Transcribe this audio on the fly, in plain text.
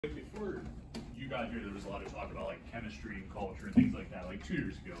Before you got here, there was a lot of talk about like chemistry and culture and things like that, like 2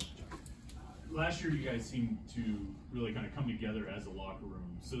 years ago. Last year, you guys seemed to really kind of come together as a locker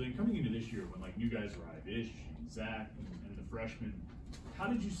room. So then coming into this year, when like new guys arrived, Ish, and Zach, and the freshmen, how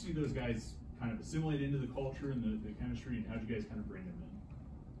did you see those guys kind of assimilate into the culture and the chemistry, and how did you guys kind of bring them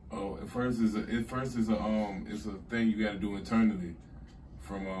in? Oh, at first it's a thing you got to do internally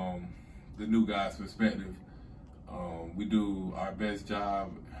from the new guys' perspective. We do our best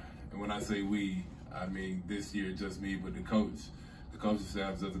job, and when I say we, I mean this year just me, but the coaching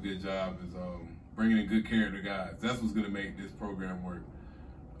staff does a good job is bringing in good character guys. That's what's going to make this program work.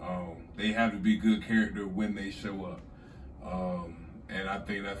 They have to be good character when they show up, and I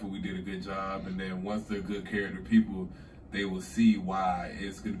think that's what we did a good job. And then once they're good character people, they will see why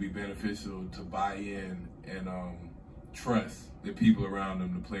it's going to be beneficial to buy in and trust the people around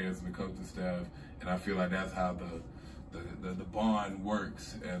them, the players and the coaching staff. And I feel like that's how the bond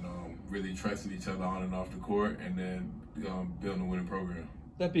works, and really trusting each other on and off the court, and then building a winning program.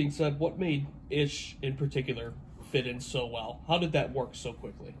 That being said, what made Ish in particular fit in so well? How did that work so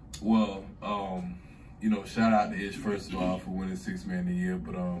quickly? Well, shout out to Ish first of all for winning Sixth Man of the Year,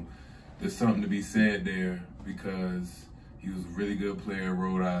 but there's something to be said there because he was a really good player at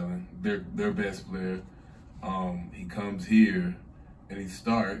Rhode Island, their best player. He comes here and he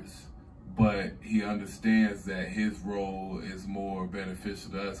starts, but he understands that his role is more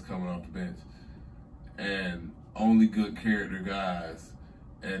beneficial to us coming off the bench. And only good character guys,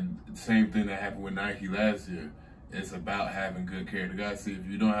 and same thing that happened with Nike last year, it's about having good character guys. See, if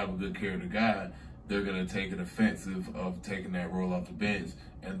you don't have a good character guy, they're going to take an offensive of taking that role off the bench,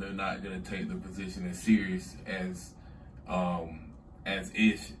 and they're not going to take the position as serious as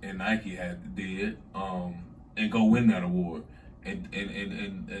Ish and Nike did, and go win that award. And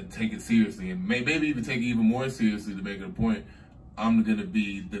take it seriously, and maybe even take it even more seriously to make it a point. I'm going to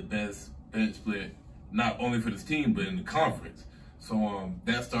be the best bench player, not only for this team, but in the conference. So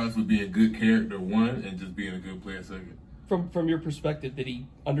that starts with being good character, one, and just being a good player, second. From your perspective, did he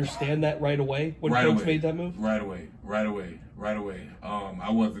understand that right away when Coach made that move? Right away. I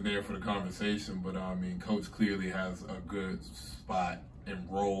wasn't there for the conversation, but I mean, Coach clearly has a good spot and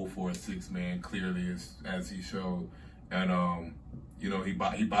role for a six-man, clearly, as he showed. And,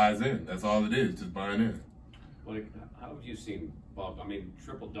 he buys in. That's all it is, just buying in. Like, how have you seen Bob? I mean,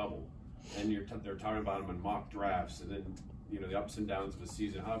 triple-double, and they're talking about him in mock drafts, and then, the ups and downs of a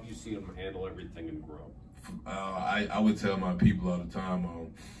season. How have you seen him handle everything and grow? I would tell my people all the time,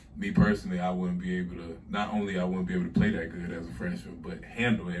 me personally, I wouldn't be able to, not only I wouldn't be able to play that good as a freshman, but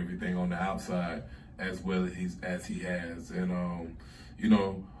handle everything on the outside as well as he has. And,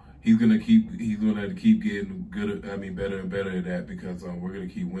 he's gonna have to keep getting better and better at that, because we're gonna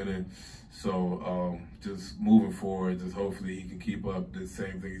keep winning. So just moving forward, just hopefully he can keep up the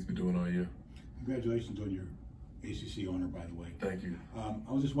same thing he's been doing all year. Congratulations on your ACC honor, by the way. Thank you.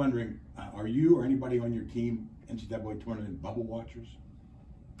 I was just wondering, are you or anybody on your team NCAA tournament bubble watchers?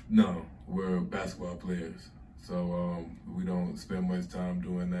 No, we're basketball players, so we don't spend much time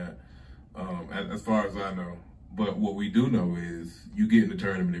doing that, as far as I know. But what we do know is you get in the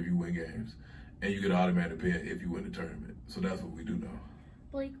tournament if you win games, and you get an automatic bid if you win the tournament. So that's what we do know.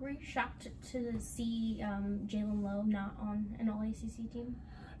 Blake, were you shocked to see Jalen Lowe not on an All-ACC team?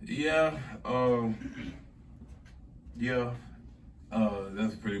 Yeah,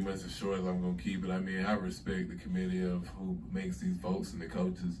 that's pretty much as short as I'm going to keep it. I mean, I respect the committee of who makes these votes and the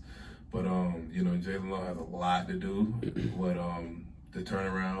coaches, but, Jalen Lowe has a lot to do with the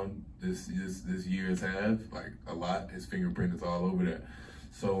turnaround this year has had, like a lot. His fingerprint is all over that.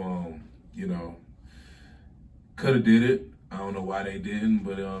 So, could have did it. I don't know why they didn't,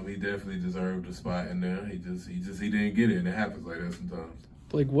 but he definitely deserved a spot in there. He didn't get it, and it happens like that sometimes.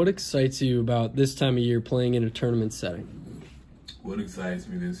 Blake, what excites you about this time of year playing in a tournament setting? What excites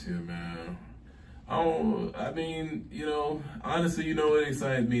me this year, man? Honestly, what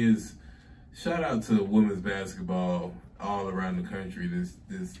excites me is shout out to women's basketball all around the country this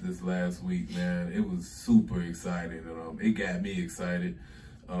last week, man. It was super exciting, and it got me excited.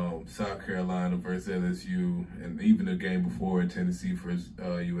 South Carolina versus LSU, and even the game before, Tennessee versus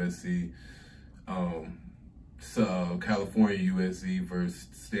USC. California USC versus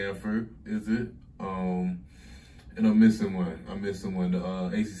Stanford, is it? And I'm missing one.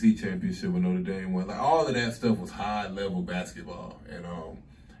 The ACC championship with Notre Dame won. Like, all of that stuff was high level basketball, and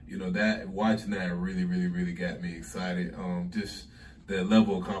watching that really got me excited. Just the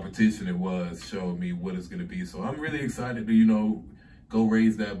level of competition it was showed me what it's gonna be. So I'm really excited to go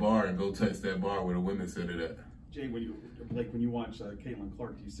raise that bar and go touch that bar where the women set it at. Jay, when you watch Caitlin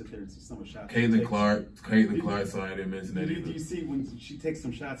Clark, do you sit there and see some of the shots? Caitlin Clark. Sorry, I didn't mention that. Do you see when she takes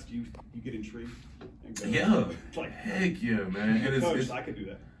some shots? Do you get intrigued? And go, Yeah, like, heck yeah, man. And coach, I could do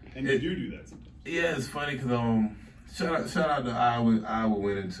that, and you do that sometimes. Yeah, it's funny because shout out to Iowa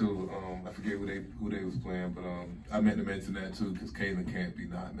winning too. I forget who they was playing, but I meant to mention that too because Caitlin can't be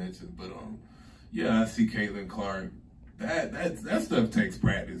not mentioned. But yeah, I see Caitlin Clark. That stuff takes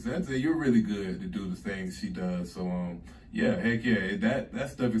practice. You're really good to do the things she does. So yeah, heck yeah, that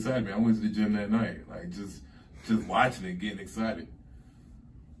stuff excited me. I went to the gym that night, like just watching it, getting excited.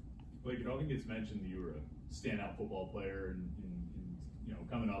 Blake, it often gets mentioned that you were a standout football player and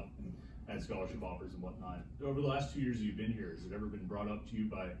coming up and had scholarship offers and whatnot. Over the last 2 years you've been here, has it ever been brought up to you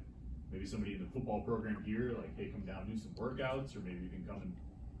by maybe somebody in the football program here, like, hey, come down, do some workouts, or maybe you can come and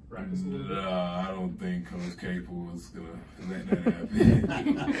practice a little bit? I don't think Coach Capel was gonna let that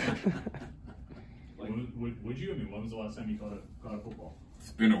happen. Would you? I mean, when was the last time you caught a football?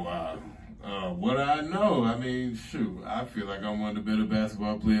 It's been a while. What I know, I mean, shoot, I feel like I'm one of the better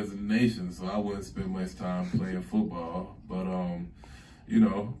basketball players in the nation, so I wouldn't spend much time playing football. But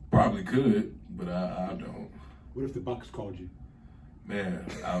probably could, but I don't. What if the Bucks called you? Man,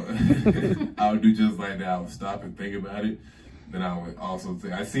 I would do just like that. I would stop and think about it. Then I would also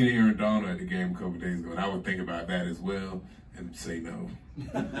say, I seen Aaron Donald at the game a couple days ago, and I would think about that as well and say no.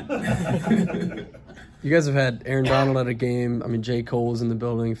 You guys have had Aaron Donald at a game. I mean, J. Cole was in the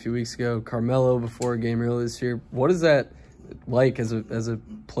building a few weeks ago. Carmelo before a game earlier this year. What is that like as a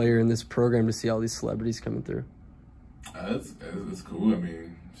player in this program to see all these celebrities coming through? It's cool. I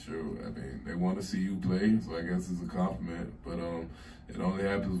mean, sure. I mean, they want to see you play, so I guess it's a compliment. But it only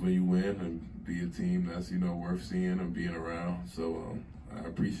happens when you win and be a team that's worth seeing and being around. So I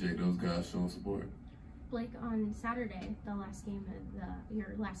appreciate those guys showing support. Blake, on Saturday, the last game of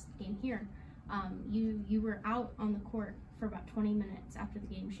your last game here, you were out on the court for about 20 minutes after the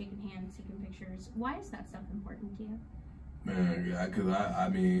game, shaking hands, taking pictures. Why is that stuff important to you? Man, because I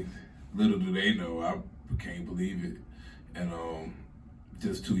mean, little do they know, I can't believe it. And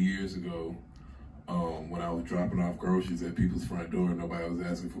just 2 years ago, when I was dropping off groceries at people's front door, nobody was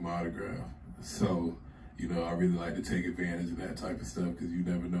asking for my autograph. So, I really like to take advantage of that type of stuff because you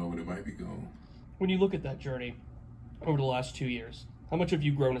never know when it might be gone. When you look at that journey over the last 2 years, how much have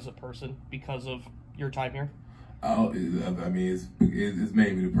you grown as a person because of your time here? I mean, it's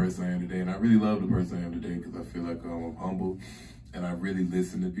made me the person I am today, and I really love the person I am today because I feel like I'm humble, and I really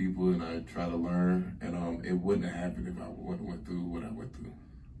listen to people, and I try to learn, and it wouldn't have happened if I went through what I went through.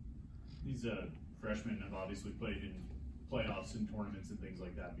 These freshmen have obviously played in playoffs and tournaments and things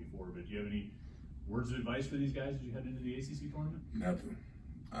like that before, but do you have any words of advice for these guys as you head into the ACC tournament? Nothing.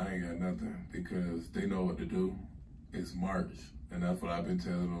 I ain't got nothing because they know what to do. It's March, and that's what I've been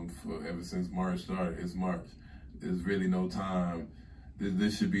telling them ever since March started. It's March. There's really no time. There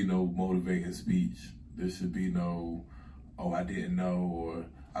should be no motivating speech. There should be no, oh, I didn't know, or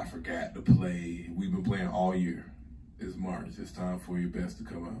I forgot to play. We've been playing all year. It's March. It's time for your best to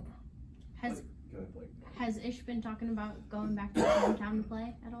come out. Has Ish been talking about going back to his hometown to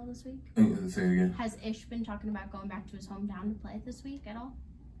play at all this week? Say it again. Has Ish been talking about going back to his hometown to play this week at all?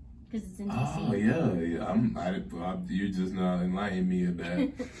 Because it's in DC. Oh yeah. You're just not enlightening me of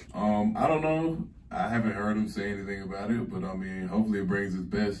that. I don't know. I haven't heard him say anything about it, but I mean, hopefully it brings his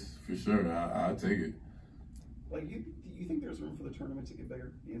best for sure. I'll take it. Like, do you think there's room for the tournament to get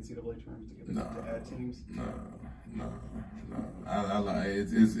bigger? The NCAA tournament to get bigger, to add teams? No. I like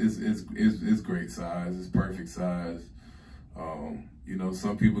it's great size. It's perfect size.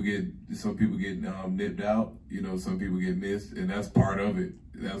 Some people get nipped out. Some people get missed, and that's part of it.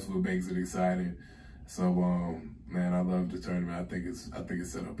 That's what makes it exciting. So, man, I love the tournament. I think it's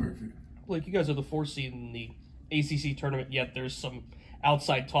set up perfect. Like, you guys are the 4th seed in the ACC tournament, yet there's some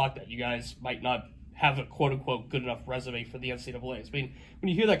outside talk that you guys might not have a quote-unquote good enough resume for the NCAA. I mean, when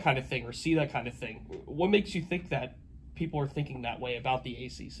you hear that kind of thing or see that kind of thing, what makes you think that people are thinking that way about the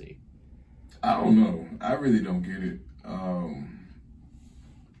ACC? I don't know. I really don't get it.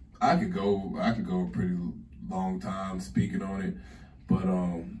 I could go a pretty long time speaking on it, but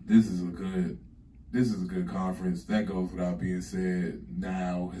this is a good conference. That goes without being said.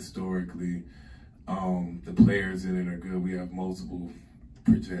 Now, historically, the players in it are good. We have multiple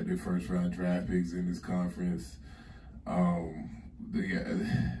projected first-round draft picks in this conference. We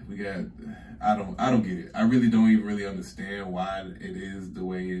got. I don't get it. I really don't even really understand why it is the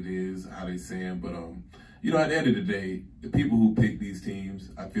way it is, how they saying. But at the end of the day, the people who pick these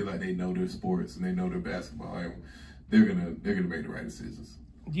teams, I feel like they know their sports and they know their basketball, and they're gonna make the right decisions.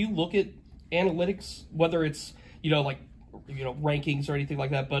 Do you look at analytics, whether it's rankings or anything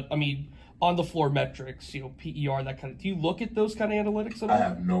like that? But I mean, on the floor metrics, PER, that kind of. Do you look at those kind of analytics at all? I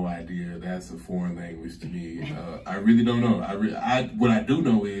have no idea. That's a foreign language to me. I really don't know. What I do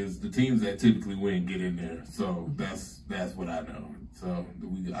know is the teams that typically win get in there. So that's what I know. So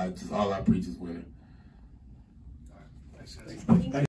all I preach is winning.